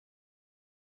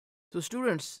So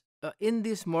students, in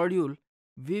this module,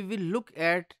 we will look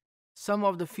at some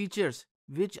of the features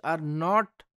which are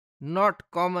not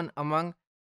common among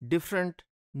different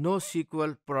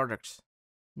NoSQL products.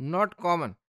 Not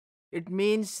common. It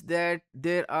means that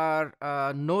there are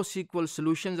NoSQL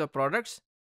solutions or products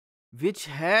which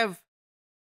have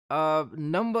a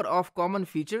number of common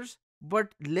features but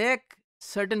lack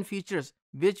certain features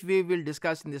which we will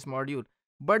discuss in this module,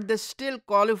 but they still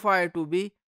qualify to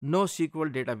be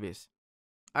NoSQL database.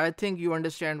 I think you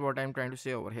understand what I'm trying to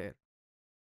say over here.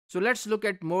 So let's look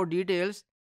at more details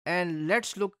and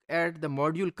let's look at the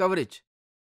module coverage.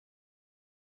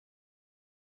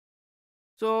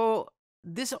 So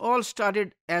this all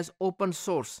started as open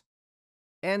source,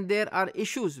 and there are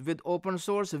issues with open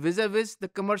source vis-a-vis the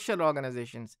commercial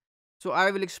organizations. So I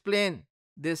will explain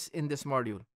this in this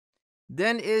module.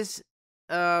 Then is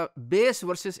base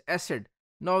versus acid.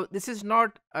 Now this is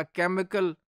not a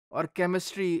chemical or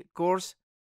chemistry course.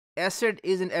 Acid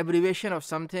is an abbreviation of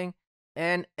something,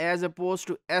 and as opposed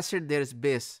to acid there is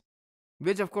base,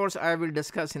 which of course I will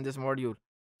discuss in this module,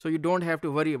 so you don't have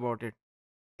to worry about it.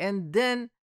 And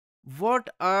then what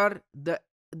are the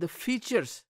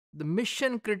features, the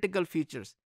mission critical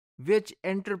features which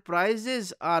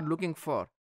enterprises are looking for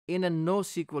in a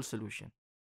NoSQL solution?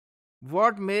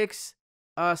 What makes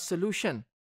a solution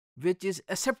which is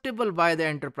acceptable by the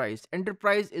enterprise?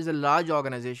 Enterprise is a large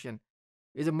organization,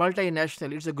 is a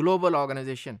multinational, it's a global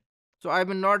organization. So I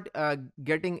will not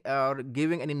getting or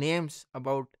giving any names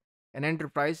about an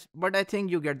enterprise, but I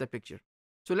think you get the picture.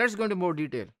 So let's go into more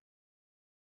detail.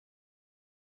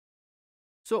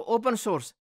 So open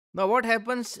source. Now what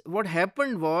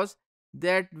happened was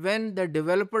that when the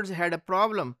developers had a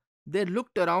problem, they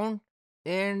looked around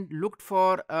and looked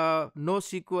for a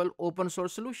NoSQL open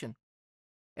source solution.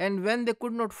 And when they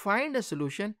could not find a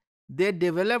solution, they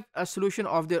developed a solution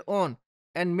of their own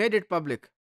and made it public.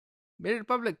 Made it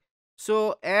public.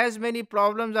 So as many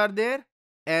problems are there,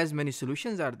 as many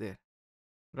solutions are there,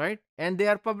 right? And they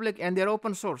are public and they are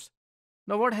open source.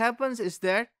 Now what happens is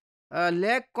that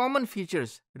lack common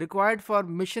features required for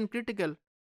mission critical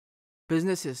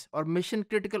businesses or mission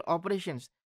critical operations.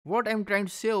 What I'm trying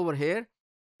to say over here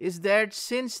is that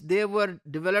since they were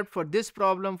developed for this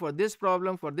problem, for this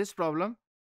problem, for this problem,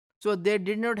 so they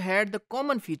did not have the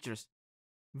common features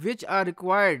which are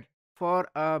required for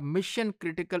a mission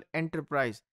critical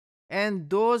enterprise, and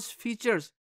those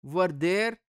features were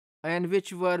there and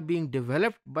which were being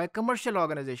developed by commercial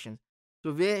organizations.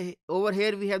 So we over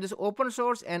here we have this open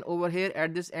source, and over here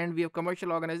at this end we have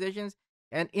commercial organizations,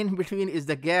 and in between is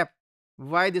the gap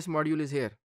why this module is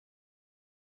here.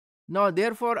 Now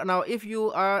therefore, now if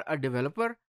you are a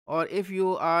developer or if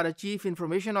you are a chief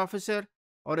information officer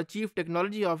or a chief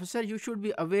technology officer, you should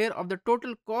be aware of the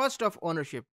total cost of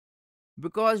ownership,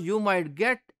 because you might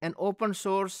get an open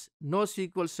source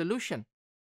NoSQL solution,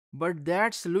 but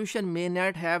that solution may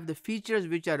not have the features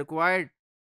which are required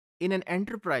in an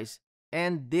enterprise,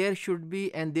 and there should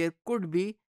be and there could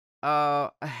be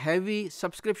a heavy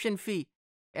subscription fee,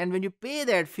 and when you pay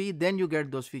that fee then you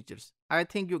get those features. I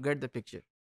think you get the picture.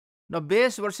 Now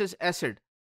base versus acid.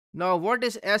 Now what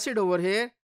is acid over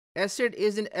here? Acid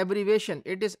is an abbreviation,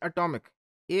 it is atomic.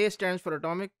 A stands for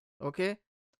atomic, okay?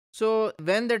 So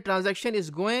when the transaction is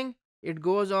going, it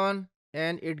goes on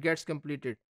and it gets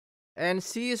completed. And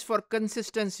C is for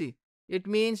consistency. It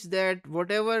means that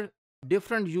whatever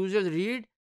different users read,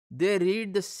 they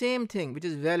read the same thing, which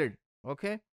is valid,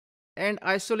 okay? And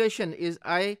isolation is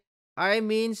I. I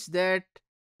means that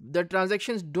the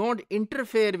transactions don't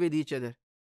interfere with each other.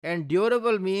 And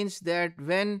durable means that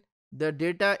when the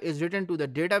data is written to the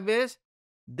database,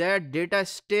 that data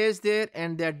stays there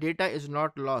and that data is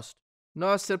not lost.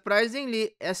 Now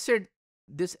surprisingly,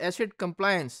 this acid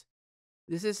compliance,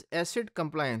 this is acid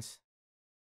compliance,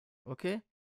 okay?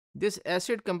 This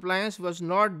acid compliance was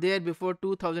not there before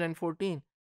 2014.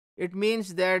 It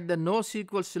means that the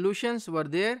NoSQL solutions were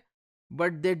there,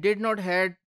 but they did not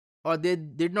had or they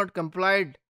did not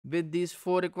complied with these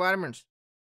four requirements.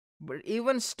 But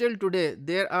even still today,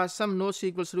 there are some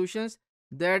NoSQL solutions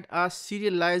that are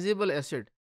serializable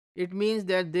acid. It means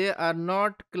that they are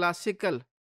not classical,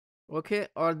 okay,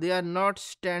 or they are not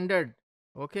standard,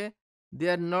 okay, they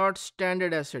are not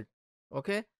standard acid,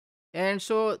 okay. And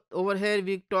so over here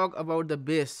we talk about the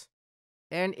base,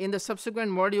 and in the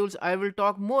subsequent modules I will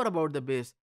talk more about the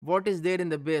base, what is there in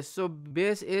the base. So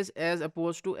base is as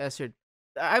opposed to acid.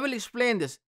 I will explain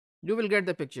this, you will get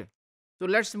the picture. So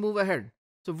let's move ahead.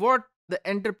 So what the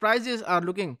enterprises are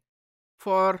looking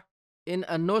for in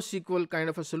a NoSQL kind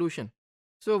of a solution.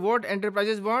 So what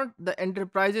enterprises want? The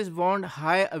enterprises want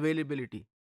high availability.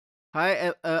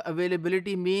 High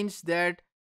availability means that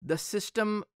the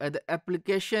system, the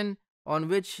application on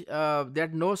which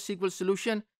that NoSQL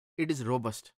solution, it is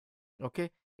robust.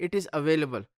 Okay, it is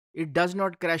available. It does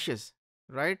not crashes,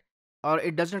 right? Or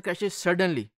it does not crashes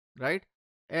suddenly, right?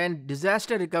 And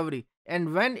disaster recovery.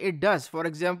 And when it does, for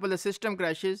example, the system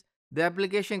crashes, the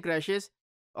application crashes,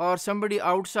 or somebody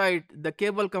outside the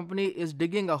cable company is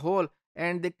digging a hole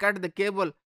and they cut the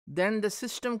cable, then the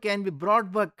system can be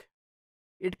brought back.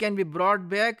 It can be brought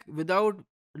back without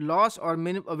loss or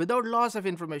without loss of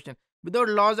information, without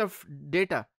loss of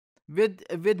data,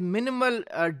 with minimal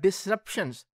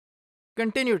disruptions.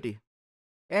 Continuity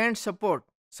and support.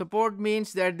 Support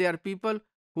means that there are people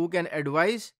who can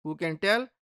advise, who can tell,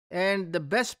 and the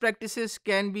best practices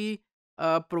can be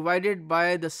provided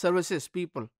by the services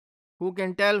people who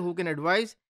can tell, who can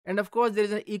advise. And of course, there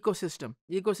is an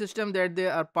ecosystem that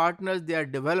there are partners, there are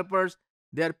developers,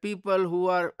 there are people who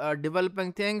are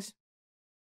developing things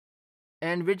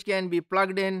and which can be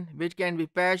plugged in, which can be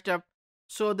patched up,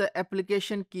 so the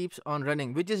application keeps on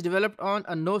running, which is developed on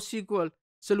a NoSQL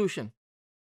solution.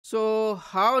 So,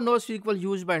 how NoSQL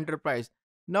used by enterprise?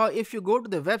 Now, if you go to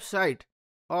the website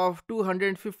of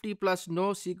 250 plus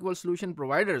NoSQL solution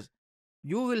providers,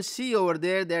 you will see over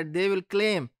there that they will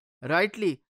claim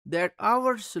rightly that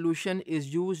our solution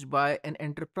is used by an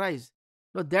enterprise.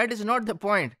 No, that is not the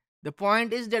point. The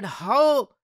point is that how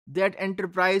that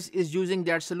enterprise is using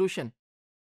that solution.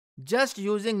 Just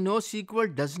using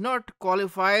NoSQL does not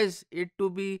qualifies it to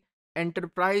be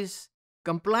enterprise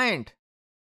compliant.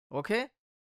 Okay,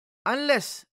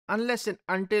 unless and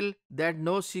until that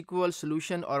NoSQL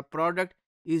solution or product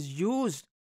is used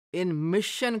in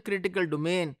mission critical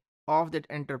domain of that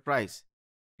enterprise,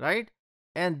 right?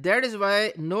 And that is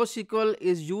why NoSQL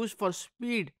is used for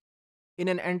speed in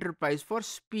an enterprise, for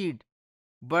speed.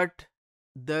 But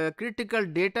the critical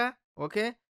data,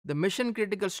 okay, the mission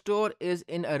critical store is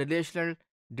in a relational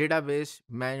database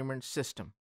management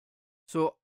system.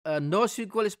 So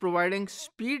NoSQL is providing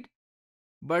speed,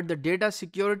 but the data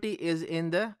security is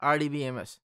in the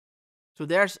RDBMS. So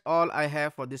that's all I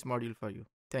have for this module for you.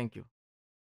 Thank you.